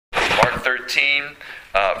13,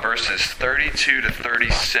 verses 32 to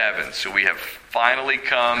 37. So we have finally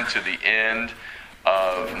come to the end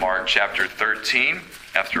of Mark chapter 13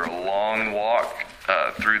 after a long walk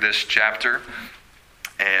through this chapter.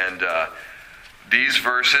 And these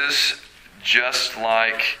verses, just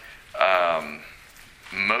like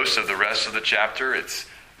most of the rest of the chapter, it's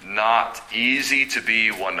not easy to be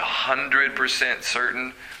 100%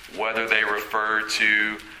 certain whether they refer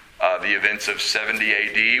to the events of 70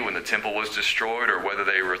 AD when the temple was destroyed, or whether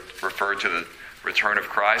they refer to the return of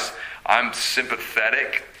Christ. I'm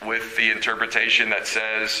sympathetic with the interpretation that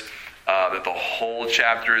says that the whole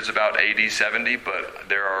chapter is about AD 70, but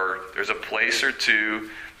there's a place or two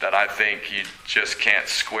that I think you just can't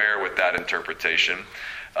square with that interpretation.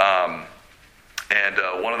 And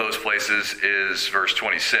one of those places is verse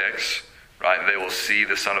 26, right? They will see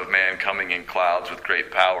the Son of Man coming in clouds with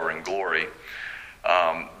great power and glory.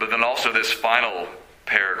 But then also this final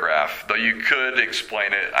paragraph, though you could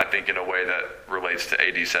explain it, I think, in a way that relates to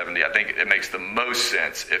AD 70, I think it makes the most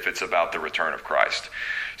sense if it's about the return of Christ.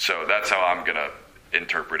 So that's how I'm going to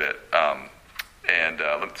interpret it.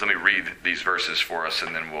 Let me read these verses for us,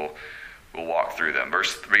 and then we'll walk through them.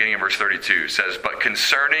 Beginning in verse 32 says, "But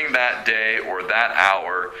concerning that day or that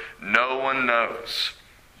hour, no one knows,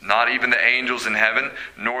 not even the angels in heaven,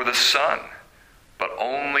 nor the Son, but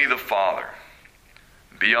only the Father.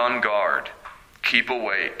 Be on guard, keep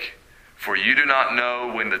awake, for you do not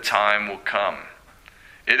know when the time will come.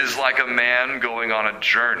 It is like a man going on a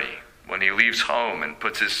journey when he leaves home and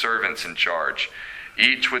puts his servants in charge,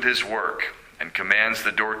 each with his work, and commands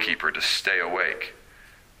the doorkeeper to stay awake.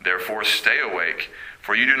 Therefore stay awake,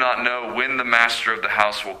 for you do not know when the master of the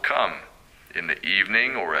house will come, in the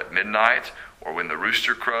evening or at midnight, or when the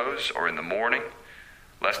rooster crows, or in the morning,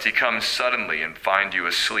 lest he come suddenly and find you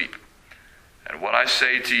asleep. And what I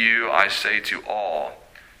say to you, I say to all,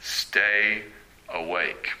 stay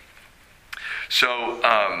awake." So,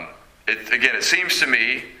 it seems to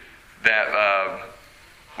me that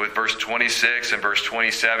with verse 26 and verse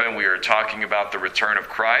 27, we are talking about the return of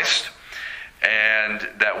Christ. And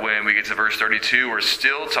that when we get to verse 32, we're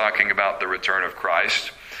still talking about the return of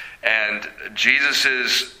Christ. And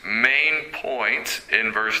Jesus' main point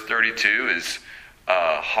in verse 32 is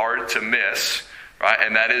hard to miss, right?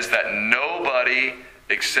 And that is that nobody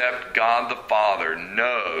except God the Father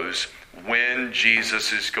knows when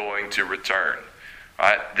Jesus is going to return,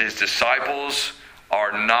 right? His disciples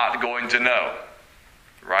are not going to know,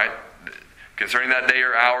 right? Concerning that day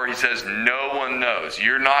or hour, he says, no one knows.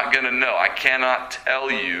 You're not going to know. I cannot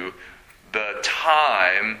tell you the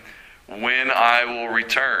time when I will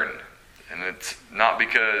return. And it's not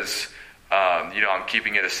because, I'm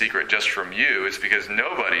keeping it a secret just from you. It's because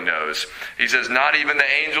nobody knows. He says, not even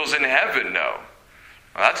the angels in heaven know.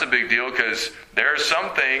 Well, that's a big deal, because there are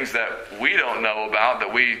some things that we don't know about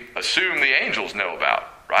that we assume the angels know about,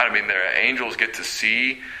 right? I mean, the angels get to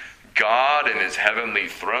see God in his heavenly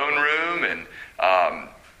throne room, and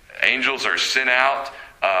angels are sent out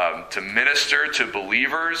to minister to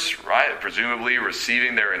believers, right? Presumably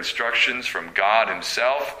receiving their instructions from God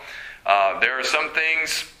himself. There are some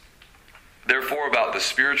things, therefore, about the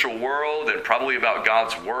spiritual world and probably about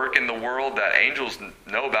God's work in the world that angels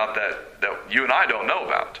know about that you and I don't know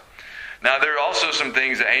about. Now, there are also some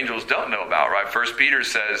things that angels don't know about, right? 1 Peter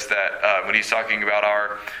says that when he's talking about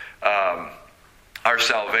our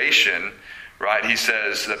salvation, right, he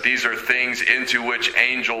says that these are things into which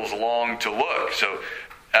angels long to look. So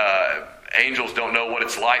angels don't know what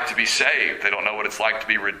it's like to be saved. They don't know what it's like to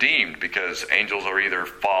be redeemed, because angels are either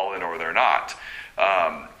fallen or they're not.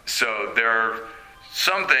 So there are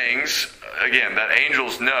some things, again, that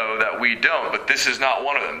angels know that we don't, but this is not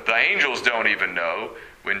one of them. The angels don't even know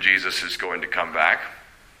when Jesus is going to come back.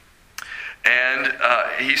 And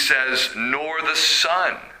he says, nor the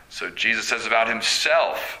Son. So Jesus says about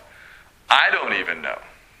himself, I don't even know.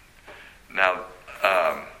 Now,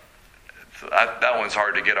 that one's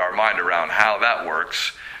hard to get our mind around how that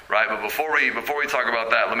works, right? But before we talk about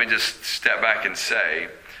that, let me just step back and say,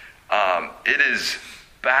 it is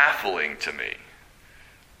baffling to me,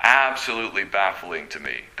 absolutely baffling to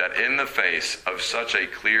me, that in the face of such a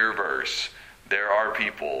clear verse, there are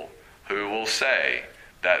people who will say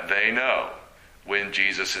that they know when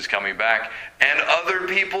Jesus is coming back, and other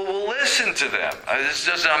people will listen to them. This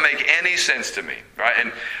does not make any sense to me, right?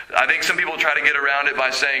 And I think some people try to get around it by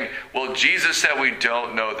saying, well, Jesus said we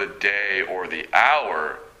don't know the day or the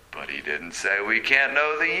hour, but he didn't say we can't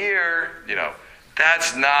know the year.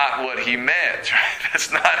 That's not what he meant, right?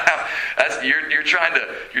 That's not how. You're trying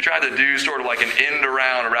to do sort of like an end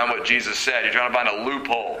around what Jesus said. You're trying to find a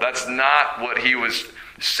loophole. That's not what he was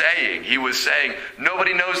saying. He was saying,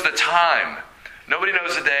 nobody knows the time. Nobody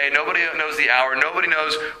knows the day. Nobody knows the hour. Nobody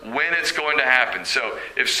knows when it's going to happen. So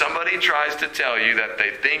if somebody tries to tell you that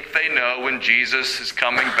they think they know when Jesus is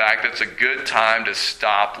coming back, that's a good time to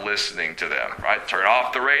stop listening to them, right? Turn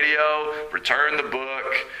off the radio, return the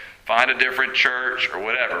book, find a different church or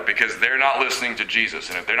whatever, because they're not listening to Jesus.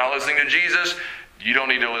 And if they're not listening to Jesus, you don't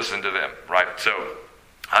need to listen to them, right? So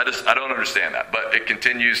I don't understand that. But it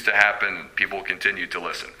continues to happen. People continue to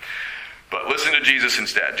listen. But listen to Jesus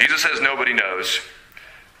instead. Jesus says nobody knows.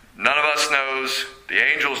 None of us knows. The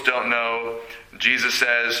angels don't know. Jesus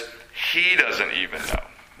says he doesn't even know.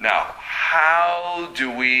 Now, how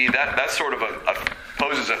do we, that sort of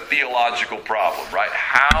poses a theological problem, right?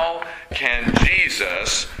 How can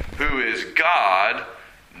Jesus, who is God,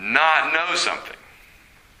 not know something?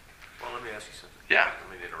 Well, let me ask you something. Yeah.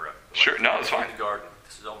 Let me interrupt. Sure, no, it's fine. In the garden,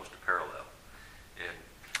 this is almost a parallel. And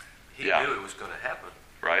he knew it was going to happen.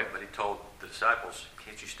 Right. But he told the disciples,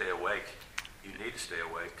 can't you stay awake? You need to stay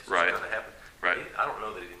awake because Right. it's going to happen. Right. I don't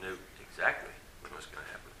know that he knew exactly when it was going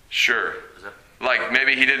to happen. Sure. Like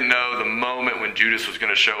maybe he didn't know the moment when Judas was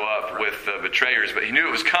going to show up with the betrayers, but he knew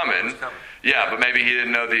it was coming. It was coming. Yeah, but maybe he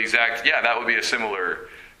didn't know the exact. Yeah, that would be a similar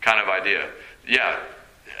kind of idea. Yeah.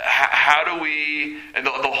 How do we? And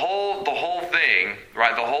the whole thing,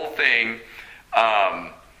 right? The whole thing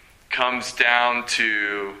comes down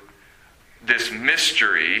to this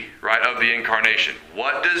mystery, right, of the incarnation.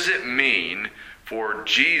 What does it mean for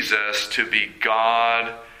Jesus to be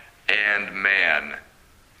God and man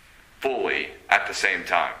fully at the same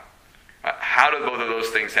time? How do both of those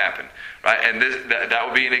things happen? Right, and that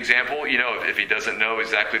would be an example. You know, if he doesn't know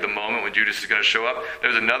exactly the moment when Judas is going to show up.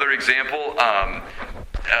 There's another example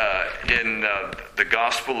in the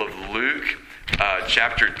Gospel of Luke,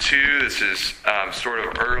 chapter 2. This is sort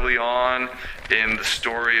of early on in the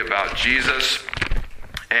story about Jesus.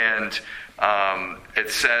 And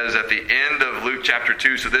it says at the end of Luke chapter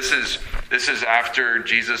 2, so this is after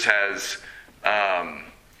Jesus has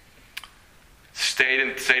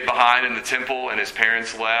stayed behind in the temple, and his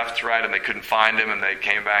parents left, right? And they couldn't find him, and they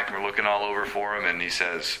came back and were looking all over for him. And he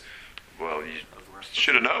says, well, you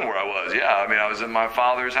should have known where I was. Yeah, I mean, I was in my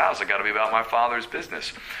Father's house. I got to be about my Father's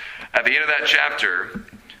business. At the end of that chapter,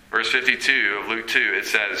 verse 52 of Luke 2, it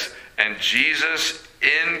says, and Jesus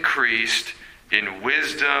increased in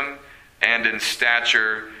wisdom and in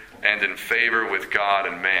stature and in favor with God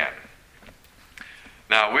and man.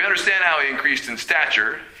 Now, we understand how he increased in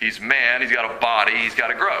stature. He's man, he's got a body, he's got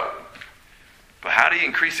to grow. But how do he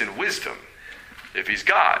increase in wisdom if he's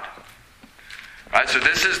God? Right, so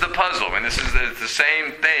this is the puzzle, and this is the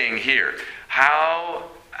same thing here. How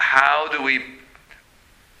do we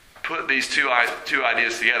put these two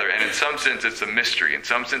ideas together? And in some sense, it's a mystery. In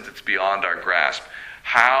some sense, it's beyond our grasp.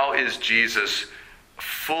 How is Jesus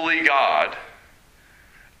fully God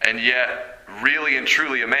and yet really and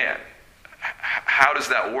truly a man? How does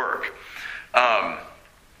that work?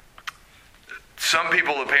 Some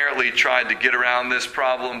people apparently tried to get around this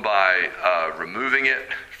problem by removing it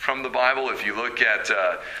from the Bible. If you look at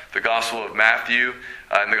the Gospel of Matthew,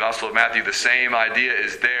 in the Gospel of Matthew, the same idea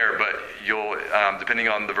is there, but you'll, depending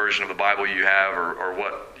on the version of the Bible you have or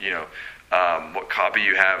what, what copy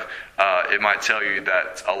you have, it might tell you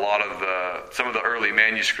that some of the early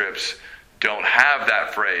manuscripts don't have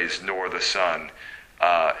that phrase, nor the Son,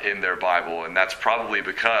 in their Bible. And that's probably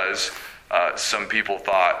because some people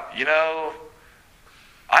thought,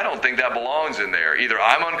 I don't think that belongs in there. Either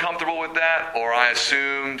I'm uncomfortable with that, or I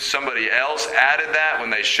assume somebody else added that when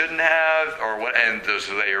they shouldn't have, or what, and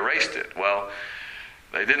so they erased it. Well,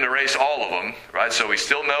 they didn't erase all of them, right? So we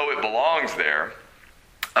still know it belongs there.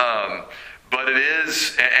 But it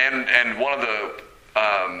is, and one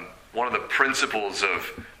of the principles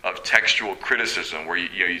of textual criticism, where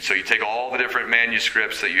you take all the different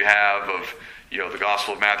manuscripts that you have of the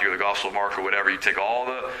Gospel of Matthew or the Gospel of Mark or whatever, you take all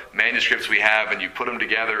the manuscripts we have and you put them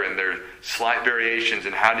together, and there are slight variations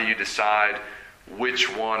in how do you decide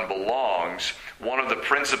which one belongs. One of the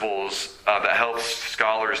principles that helps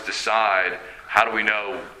scholars decide how do we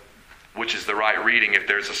know which is the right reading if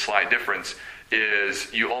there's a slight difference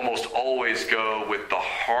is you almost always go with the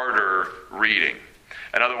harder reading.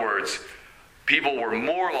 In other words, people were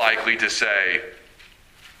more likely to say,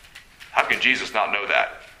 how can Jesus not know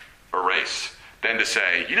that? Erase. Than to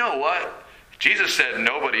say, you know what? Jesus said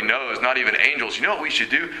nobody knows, not even angels. You know what we should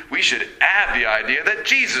do? We should add the idea that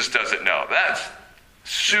Jesus doesn't know. That's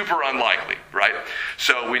super unlikely, right?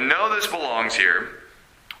 So we know this belongs here.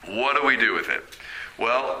 What do we do with it?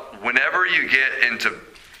 Well, whenever you get into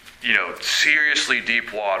seriously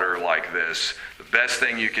deep water like this, the best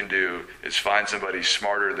thing you can do is find somebody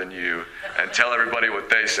smarter than you and tell everybody what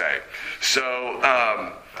they say. So,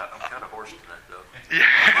 I'm kind of hoarse tonight, though. Yeah.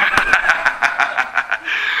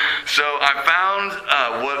 So I found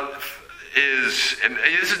what is, and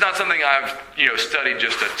this is not something I've studied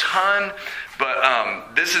just a ton,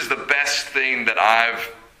 but this is the best thing that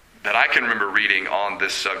I can remember reading on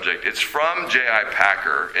this subject. It's from J.I.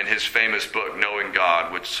 Packer in his famous book, Knowing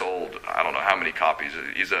God, which sold, I don't know how many copies.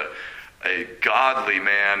 He's a godly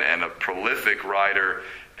man and a prolific writer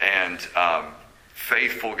and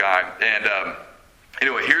faithful guy. And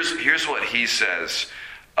anyway, here's what he says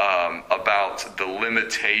about the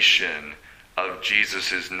limitation of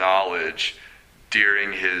Jesus' knowledge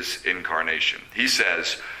during his incarnation. He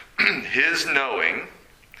says, his knowing,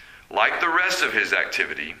 like the rest of his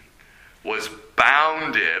activity, was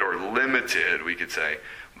bounded or limited, we could say,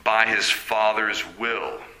 by his Father's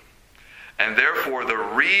will. And therefore, the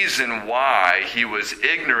reason why he was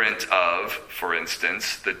ignorant of, for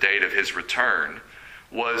instance, the date of his return,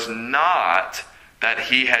 was not that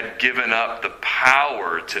he had given up the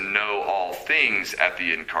power to know all things at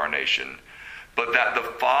the incarnation, but that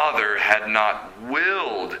the Father had not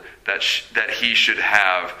willed that he should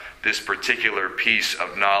have this particular piece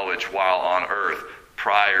of knowledge while on earth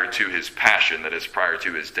prior to his passion, that is, prior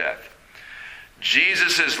to his death.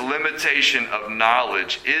 Jesus' limitation of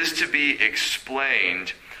knowledge is to be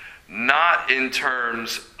explained not in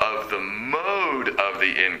terms of the mode of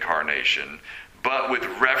the incarnation, but with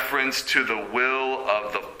reference to the will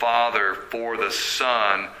of the Father for the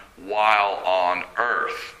Son while on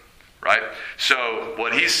earth. Right? So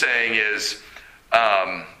what he's saying is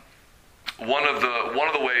one of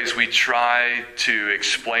the ways we try to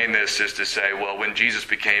explain this is to say, well, when Jesus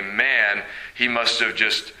became man, he must have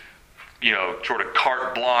just sort of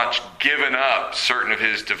carte blanche given up certain of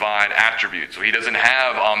his divine attributes. So he doesn't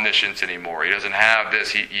have omniscience anymore. He doesn't have this.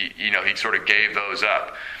 He sort of gave those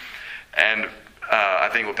up. And I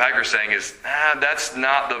think what Packer's saying is, that's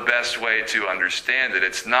not the best way to understand it.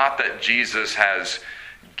 It's not that Jesus has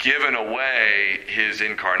given away his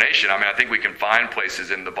incarnation. I mean, I think we can find places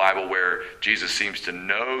in the Bible where Jesus seems to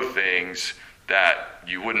know things that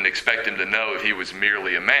you wouldn't expect him to know if he was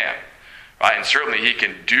merely a man. Right? And certainly he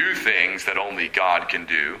can do things that only God can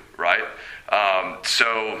do, right?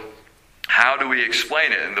 So how do we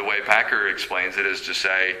explain it? And the way Packer explains it is to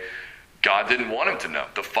say, God didn't want him to know.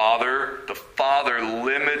 The Father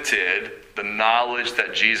limited the knowledge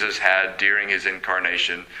that Jesus had during his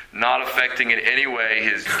incarnation, not affecting in any way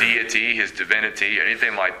his deity, his divinity,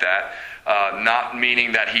 anything like that. Not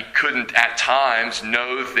meaning that he couldn't at times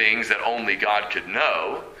know things that only God could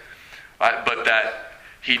know, right? But that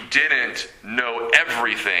he didn't know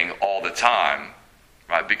everything all the time,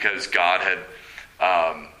 right? Because God had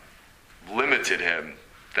limited him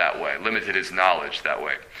that way, limited his knowledge that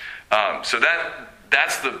way. So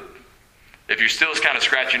that's the. If you're still kind of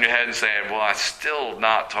scratching your head and saying, "Well, I'm still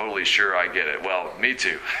not totally sure I get it," well, me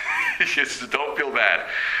too. Just don't feel bad.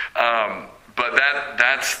 But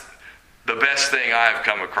that's the best thing I've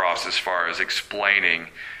come across as far as explaining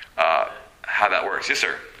how that works. Yes,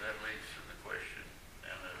 sir. That leads to the question,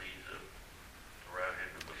 now that he's around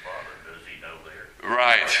here with the Father, does he know there?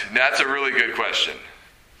 Right. That's a really good question.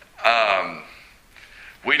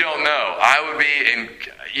 We don't know. I would be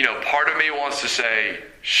part of me wants to say,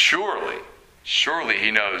 surely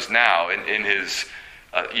he knows now in his,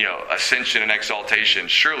 ascension and exaltation.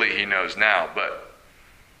 Surely he knows now, but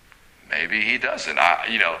maybe he doesn't.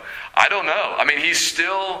 I don't know. I mean, he's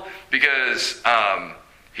still, because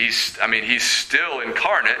he's still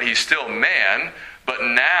incarnate. He's still man, but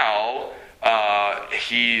now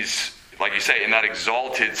he's, like you say, in that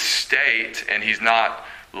exalted state, and he's not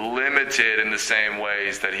limited in the same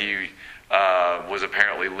ways that he was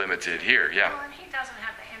apparently limited here. Yeah. Well, and he doesn't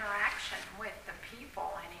have the interaction with the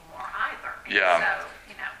people anymore either. And Yeah. So,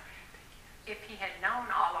 if he had known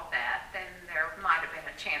all of that, then there might have been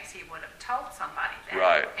a chance he would have told somebody that.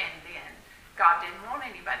 Right. And then God didn't want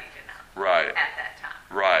anybody to know. Right. At that time.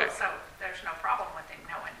 Right. So there's no problem with him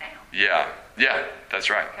knowing now. Yeah. Yeah. That's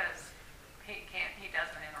right. Because he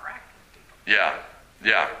doesn't interact with people. Yeah.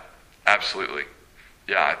 Yeah. Absolutely.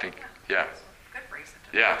 Yeah. I think. Yeah. That's a good reason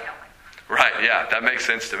to Yeah. tell him. Right. Yeah. That makes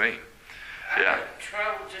sense to me. Yeah. I have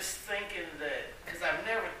trouble just thinking that, because I've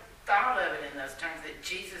never thought of it in those terms, that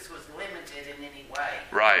Jesus was limited in any way.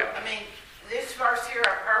 Right. I mean, this verse here,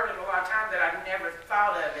 I've heard it a lot of times, that I've never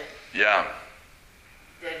thought of it, Yeah.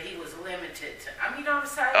 that he was limited to. I mean, you know what I'm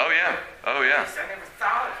saying? Oh yeah. Oh yeah. I never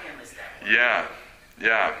thought of him as that way. Yeah.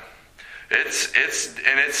 Yeah. It's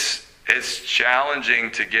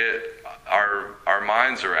challenging to get our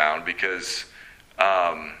minds around, because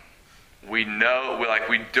we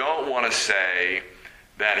don't want to say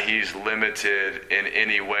that he's limited in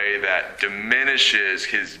any way that diminishes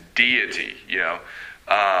his deity.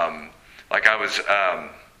 Like I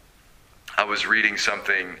was reading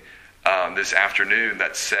something this afternoon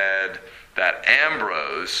that said that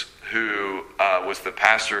Ambrose, who was the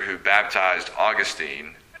pastor who baptized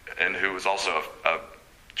Augustine, and who was also a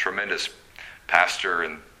tremendous pastor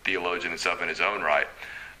and theologian and stuff in his own right,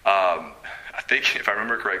 I think, if I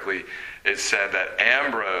remember correctly, it said that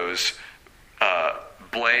Ambrose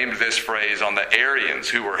blamed this phrase on the Arians,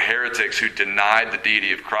 who were heretics who denied the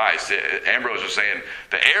deity of Christ. Ambrose was saying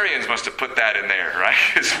the Arians must have put that in there, right?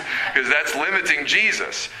 Because that's limiting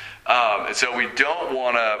Jesus. And so we don't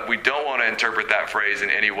want to interpret that phrase in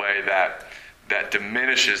any way that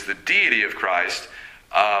diminishes the deity of Christ.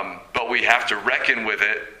 But we have to reckon with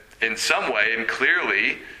it in some way, and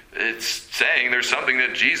clearly it's saying there's something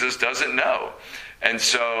that Jesus doesn't know. And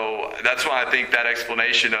so that's why I think that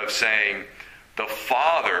explanation of saying the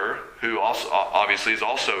Father, who also obviously is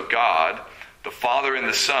also God, the Father and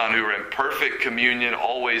the Son, who are in perfect communion,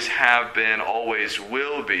 always have been, always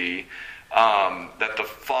will be, that the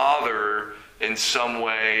Father in some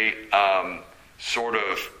way sort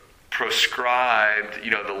of prescribed,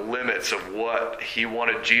 the limits of what he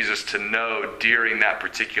wanted Jesus to know during that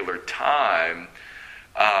particular time.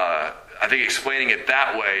 I think explaining it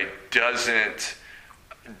that way doesn't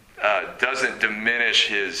diminish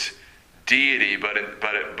his deity, but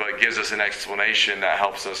gives us an explanation that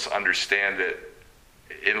helps us understand it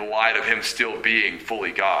in light of him still being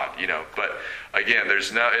fully God. But again,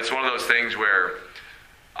 it's one of those things where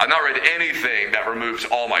I've not read anything that removes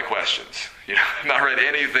all my questions. I've not read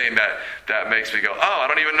anything that makes me go, I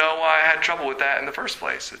don't even know why I had trouble with that in the first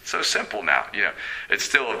place. It's so simple now. It's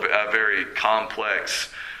still a very complex.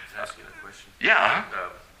 Can I ask you a question? Yeah.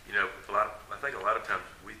 I think a lot of times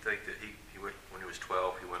we think that he went, when he was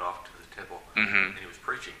 12, he went off to the temple and he was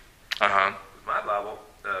preaching. My Bible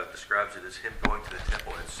describes it as him going to the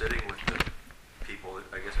temple and sitting with the people,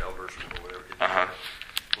 I guess elders or whatever,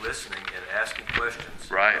 listening and asking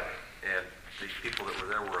questions. Right. And the people that were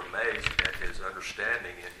there were amazed at his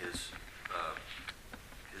understanding and his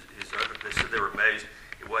they said they were amazed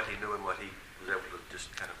at what he knew and what he was able to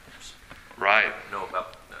just kind of know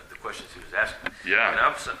about the questions he was asking. Yeah. And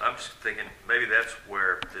I'm just thinking maybe that's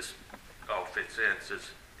where this all fits in. It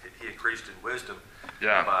says he increased in wisdom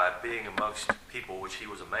by being amongst people, which he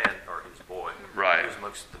was a man, or he was a boy. Right. He was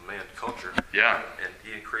amongst the man culture. Yeah. And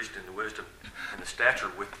he increased in the wisdom and the stature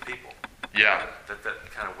with the people. Yeah. That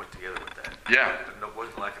kind of went together with that. Yeah. It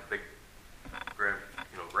wasn't like a big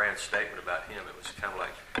grand statement about him. It was kind of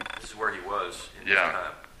like, this is where he was in his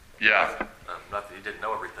time. Yeah. Not that he didn't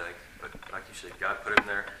know everything, but like you said, God put him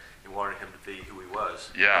there. He wanted him to be who he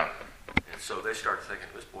was. Yeah. And so they started thinking,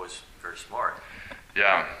 this boy's very smart.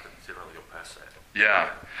 Yeah. But they didn't really go past that. Yeah.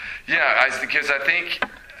 Yeah, because I think,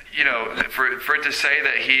 for it to say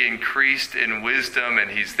that he increased in wisdom and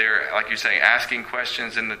he's there, like you're saying, asking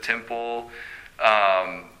questions in the temple,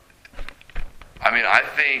 I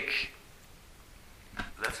think...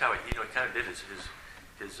 That's how he kind of did his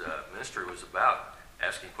ministry was about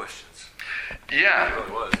asking questions. Yeah, it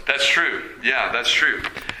really was. That's true. Yeah, that's true.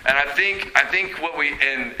 And I think what we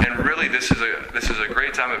and really this is a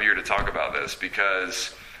great time of year to talk about this,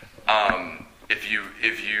 because if you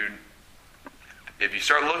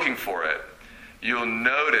start looking for it, you'll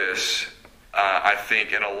notice I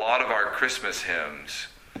think in a lot of our Christmas hymns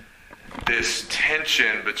this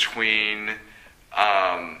tension between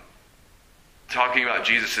talking about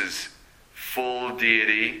Jesus' full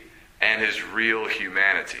deity and his real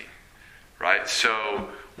humanity, right? So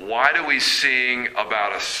why do we sing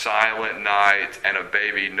about a silent night and a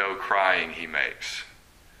baby no crying he makes,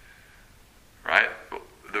 right?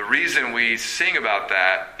 The reason we sing about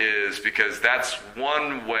that is because that's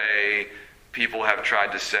one way people have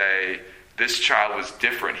tried to say this child was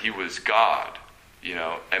different, he was God,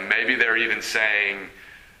 and maybe they're even saying,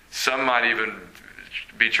 some might even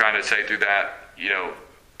be trying to say through that,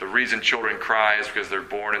 the reason children cry is because they're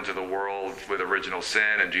born into the world with original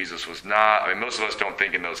sin and Jesus was not. Most of us don't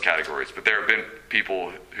think in those categories, but there have been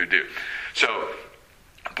people who do. So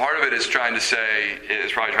part of it is probably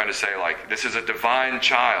trying to say, like, this is a divine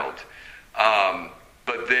child.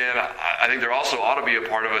 But then I think there also ought to be a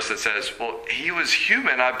part of us that says, well, he was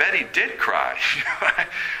human. I bet he did cry.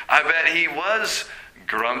 I bet he was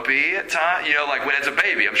grumpy at times, like when as a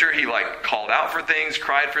baby. I'm sure he called out for things,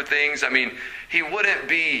 cried for things. He wouldn't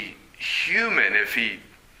be human if he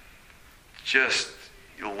just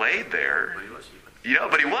laid there. But he was human.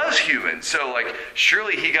 but he was human. So, like,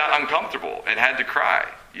 surely he got uncomfortable and had to cry,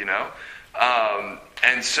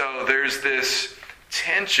 And so there's this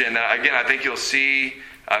tension that, again, I think you'll see,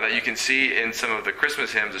 that you can see in some of the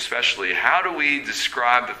Christmas hymns especially. How do we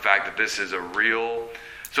describe the fact that this is a real...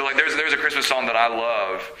 So, like, there's a Christmas song that I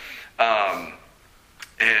love,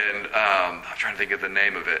 and I'm trying to think of the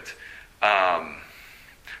name of it.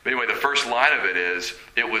 But anyway, the first line of it is,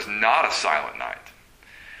 "It was not a silent night."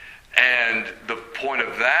 And the point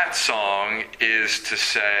of that song is to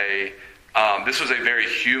say, this was a very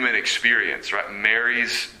human experience, right?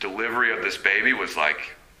 Mary's delivery of this baby was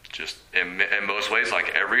like, just in most ways,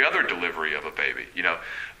 like every other delivery of a baby,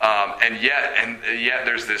 and yet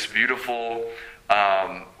there's this beautiful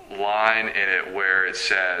line in it where it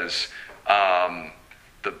says,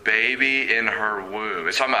 the baby in her womb.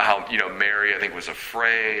 It's talking about how, Mary, I think, was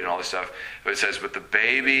afraid and all this stuff. But it says, but the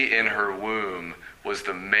baby in her womb was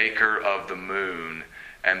the maker of the moon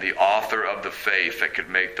and the author of the faith that could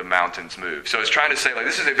make the mountains move. So it's trying to say, like,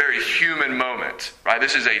 this is a very human moment, right?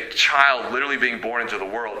 This is a child literally being born into the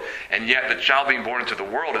world, and yet the child being born into the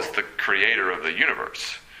world is the creator of the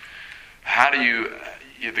universe. How do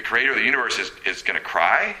the creator of the universe is going to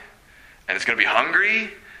cry, and it's going to be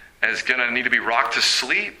hungry, and it's going to need to be rocked to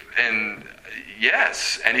sleep, and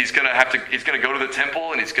yes, and he's going to go to the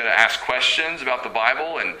temple, and he's going to ask questions about the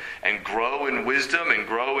Bible, and grow in wisdom, and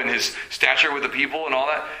grow in his stature with the people, and all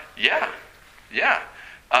that. Yeah.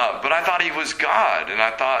 But I thought he was God, and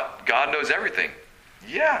I thought God knows everything.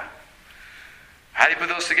 Yeah. How do you put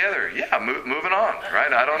those together? Yeah, moving on,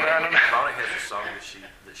 right? I don't know. Bonnie has a song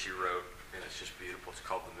that she wrote, and it's just beautiful. It's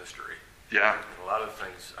called The Mystery. Yeah. And a lot of the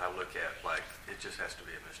things I look at, like, it just has to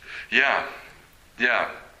be a mystery. Yeah.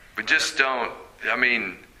 We just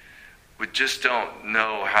don't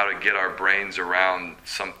know how to get our brains around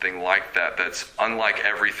something like that that's unlike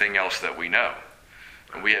everything else that we know.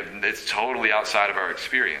 And it's totally outside of our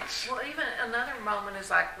experience. Well, even another moment is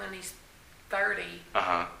like when he's 30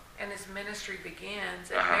 and his ministry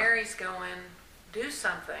begins, and Mary's going, do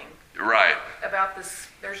something. Right. About this,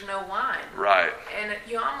 there's no wine. Right. And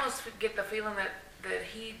you almost get the feeling that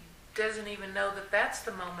he doesn't even know that that's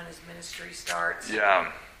the moment his ministry starts.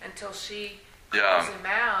 Yeah. Until she calls him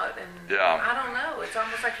out. And I don't know. It's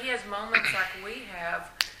almost like he has moments like we have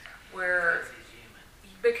where...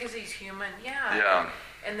 Because he's human. Yeah.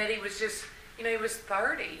 And that he was just, he was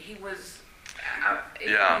 30. He was...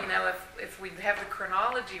 If we have the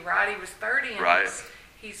chronology right, he was 30 and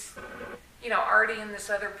he's already in this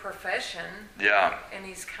other profession. Yeah. And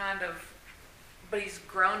he's but he's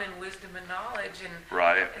grown in wisdom and knowledge,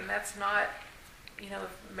 and that's not, if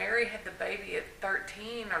Mary had the baby at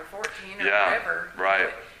 13 or 14 or whatever. Right.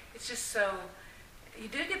 It's just so, you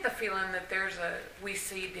do get the feeling that we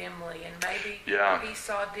see dimly, and maybe he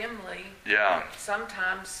saw dimly. Yeah.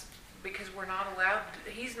 Sometimes because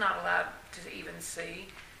he's not allowed to even see.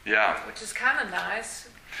 Yeah. Which is kind of nice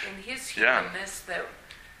in his humanness that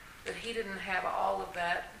he didn't have all of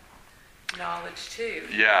that knowledge too.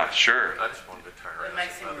 Yeah, sure. I just wanted to turn around. It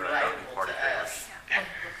makes him relatable to us. And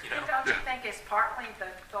don't you think it's partly the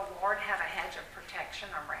Lord had a hedge of protection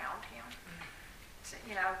around him?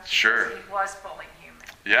 Sure. He was fully human.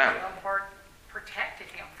 Yeah. The Lord protected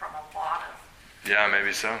him from a lot of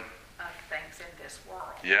maybe so. Of things in this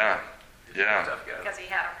world. Yeah. Because he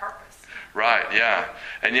had a purpose. Right. Yeah.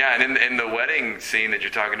 And in the wedding scene that you're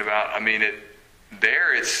talking about,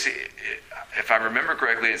 if I remember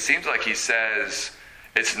correctly, it seems like he says,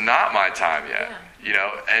 "It's not my time yet,"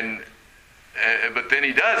 but then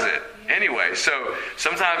he does it anyway. So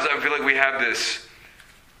sometimes I feel like we have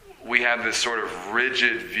this sort of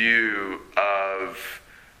rigid view of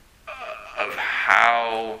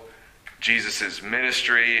how Jesus'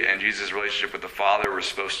 ministry and Jesus' relationship with the Father were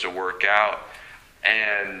supposed to work out,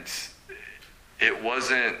 and it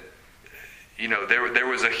wasn't. There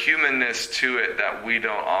was a humanness to it that we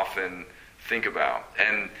don't often think about,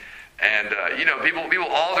 and people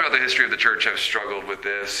all throughout the history of the church have struggled with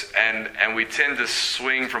this, and we tend to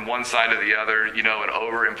swing from one side to the other, and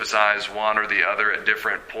overemphasize one or the other at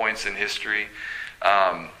different points in history,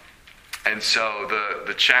 and so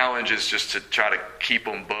the challenge is just to try to keep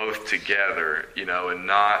them both together, and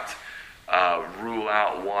not rule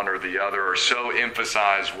out one or the other, or so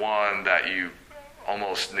emphasize one that you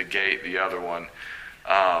almost negate the other one.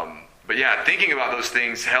 But thinking about those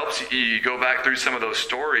things helps you go back through some of those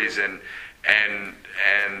stories, and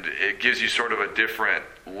it gives you sort of a different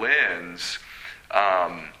lens.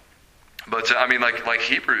 But like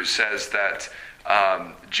Hebrews says that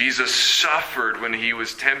Jesus suffered when he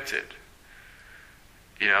was tempted.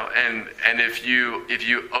 And if you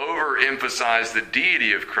overemphasize the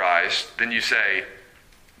deity of Christ, then you say,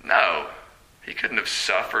 no, he couldn't have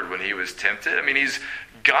suffered when he was tempted. I mean, he's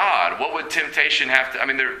God. What would temptation have to?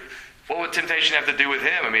 What would temptation have to do with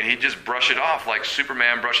him? He'd just brush it off like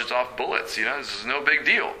Superman brushes off bullets. This is no big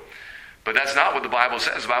deal. But that's not what the Bible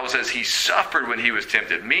says. The Bible says he suffered when he was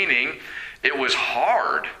tempted, meaning it was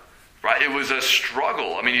hard. Right? It was a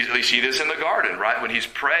struggle. You see this in the garden, right? When he's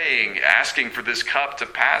praying, asking for this cup to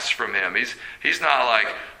pass from him. He's not like,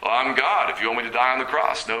 well, I'm God. If you want me to die on the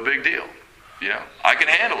cross, no big deal. I can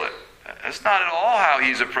handle it. That's not at all how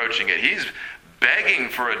he's approaching it. He's begging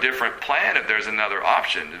for a different plan if there's another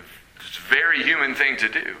option. It's a very human thing to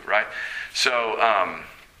do, right? So,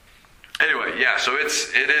 anyway, yeah, so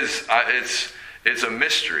it's a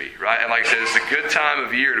mystery, right? And like I said, it's a good time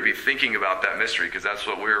of year to be thinking about that mystery because that's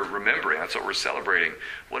what we're remembering. That's what we're celebrating.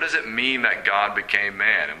 What does it mean that God became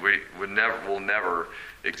man? And we'll never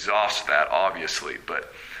exhaust that, obviously.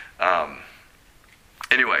 But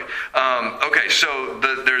anyway, okay. So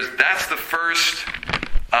that's the first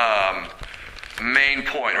main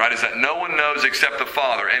point, right? Is that no one knows except the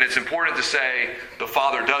Father, and it's important to say the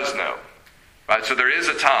Father does know, right? So there is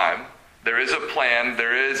a time. There is a plan.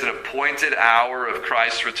 There is an appointed hour of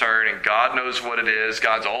Christ's return, and God knows what it is.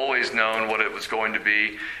 God's always known what it was going to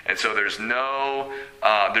be, and so there's no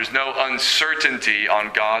uncertainty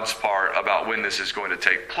on God's part about when this is going to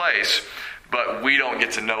take place. But we don't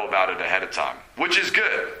get to know about it ahead of time, which is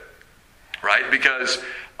good, right? Because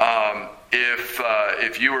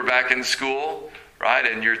if you were back in school, right,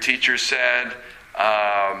 and your teacher said,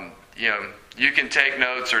 you can take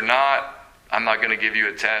notes or not. I'm not going to give you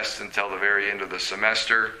a test until the very end of the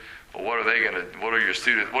semester. But what are your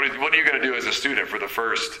students? What are you going to do as a student for the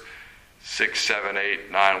first 6, 7,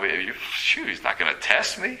 8, 9 weeks? Shoot, he's not going to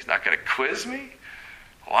test me. He's not going to quiz me.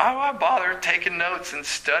 Why do I bother taking notes and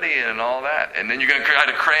studying and all that? And then you're going to try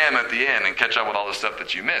to cram at the end and catch up with all the stuff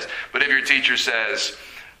that you missed. But if your teacher says,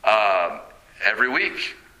 every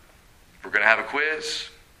week we're going to have a quiz,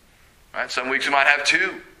 right? Some weeks we might have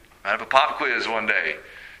 2. Might have a pop quiz one day.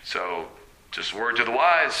 So just word to the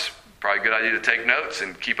wise, probably a good idea to take notes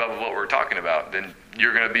and keep up with what we're talking about. Then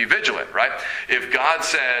you're going to be vigilant, right? If God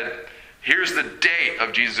said, here's the date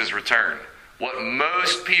of Jesus' return, what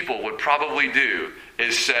most people would probably do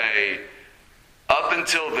is say, up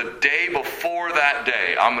until the day before that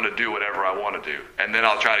day, I'm going to do whatever I want to do. And then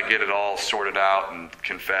I'll try to get it all sorted out and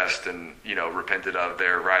confessed and, repented of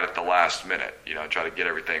there right at the last minute. Try to get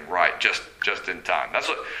everything right just in time. That's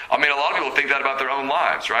what, a lot of people think that about their own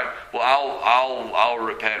lives, right? Well, I'll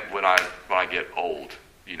repent when I get old,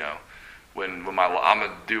 when I'm going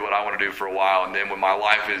to do what I want to do for a while. And then when my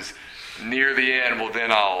life is near the end, well,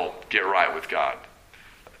 then I'll get right with God.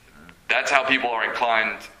 That's how people are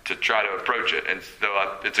inclined to try to approach it. And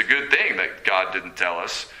so it's a good thing that God didn't tell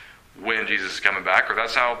us when Jesus is coming back, or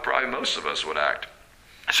that's how probably most of us would act.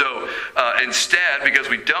 So instead, because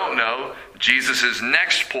we don't know, Jesus'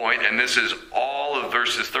 next point, and this is all of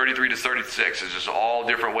verses 33 to 36, is just all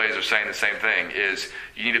different ways of saying the same thing, is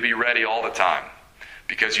you need to be ready all the time.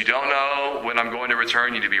 Because you don't know when I'm going to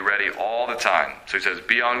return, you need to be ready all the time. So he says,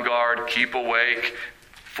 be on guard, keep awake,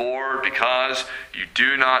 because you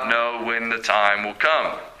do not know when the time will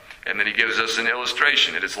come. And then he gives us an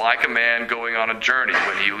illustration. It is like a man going on a journey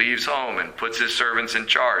when he leaves home and puts his servants in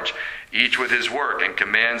charge, each with his work, and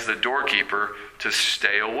commands the doorkeeper to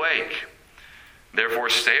stay awake. Therefore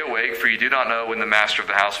stay awake, for you do not know when the master of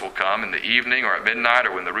the house will come, in the evening or at midnight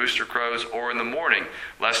or when the rooster crows or in the morning,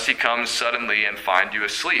 lest he comes suddenly and find you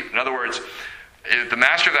asleep. In other words, if the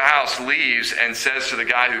master of the house leaves and says to the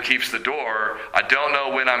guy who keeps the door, I don't know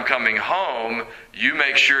when I'm coming home, you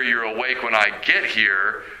make sure you're awake when I get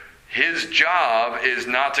here. His job is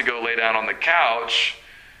not to go lay down on the couch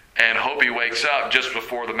and hope he wakes up just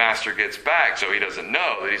before the master gets back so he doesn't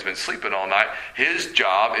know that he's been sleeping all night. His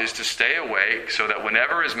job is to stay awake so that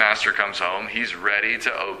whenever his master comes home, he's ready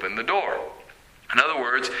to open the door. In other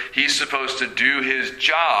words, he's supposed to do his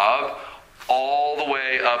job all the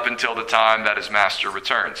way up until the time that his master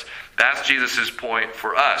returns. That's Jesus' point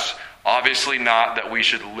for us. Obviously not that we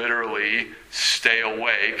should literally stay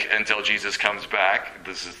awake until Jesus comes back.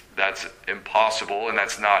 That's impossible, and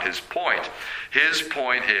that's not his point. His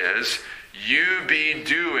point is, you be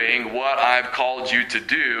doing what I've called you to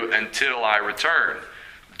do until I return.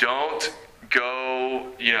 Don't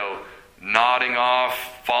go, nodding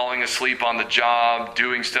off, falling asleep on the job,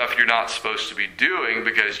 doing stuff you're not supposed to be doing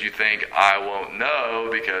because you think, I won't know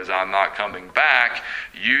because I'm not coming back.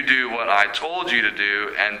 You do what I told you to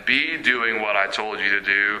do and be doing what I told you to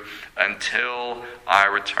do until I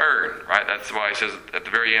return. Right? That's why he says at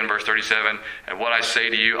the very end, verse 37, and what I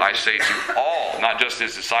say to you, I say to all, not just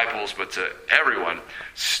his disciples, but to everyone,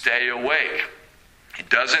 stay awake.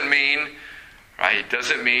 It doesn't mean, right? It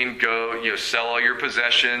doesn't mean go, sell all your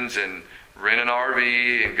possessions and rent an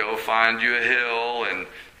RV and go find you a hill and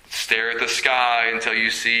stare at the sky until you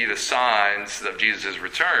see the signs of Jesus'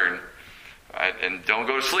 return. Right? And don't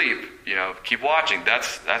go to sleep. Keep watching.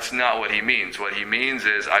 That's not what he means. What he means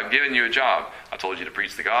is, I've given you a job. I told you to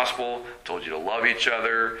preach the gospel. I told you to love each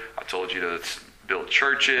other. I told you to build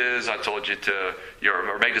churches. I told you to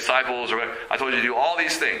or make disciples. Or whatever. I told you to do all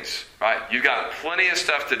these things. Right? You've got plenty of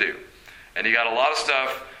stuff to do. And you got a lot of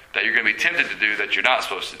stuff that you're going to be tempted to do that you're not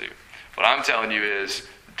supposed to do. What I'm telling you is,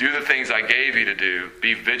 do the things I gave you to do.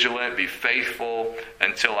 Be vigilant, be faithful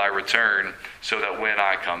until I return, so that when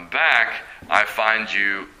I come back, I find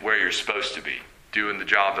you where you're supposed to be, doing the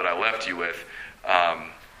job that I left you with.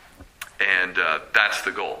 And that's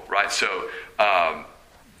the goal, right? So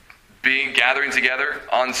gathering together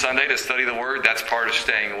on Sunday to study the Word, that's part of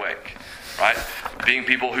staying awake. Right? Being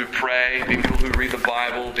people who pray, being people who read the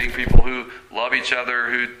Bible, being people who love each other,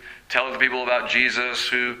 who tell other people about Jesus,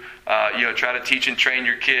 who try to teach and train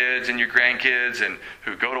your kids and your grandkids, and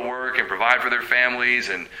who go to work and provide for their families,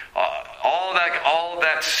 and all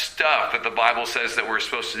that stuff that the Bible says that we're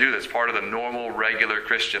supposed to do. That's part of the normal, regular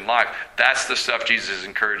Christian life. That's the stuff Jesus is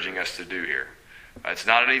encouraging us to do here. It's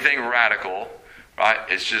not anything radical. Right?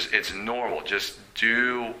 It's normal. Just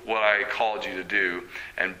do what I called you to do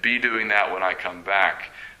and be doing that when I come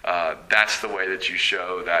back. That's the way that you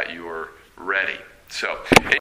show that you're ready. So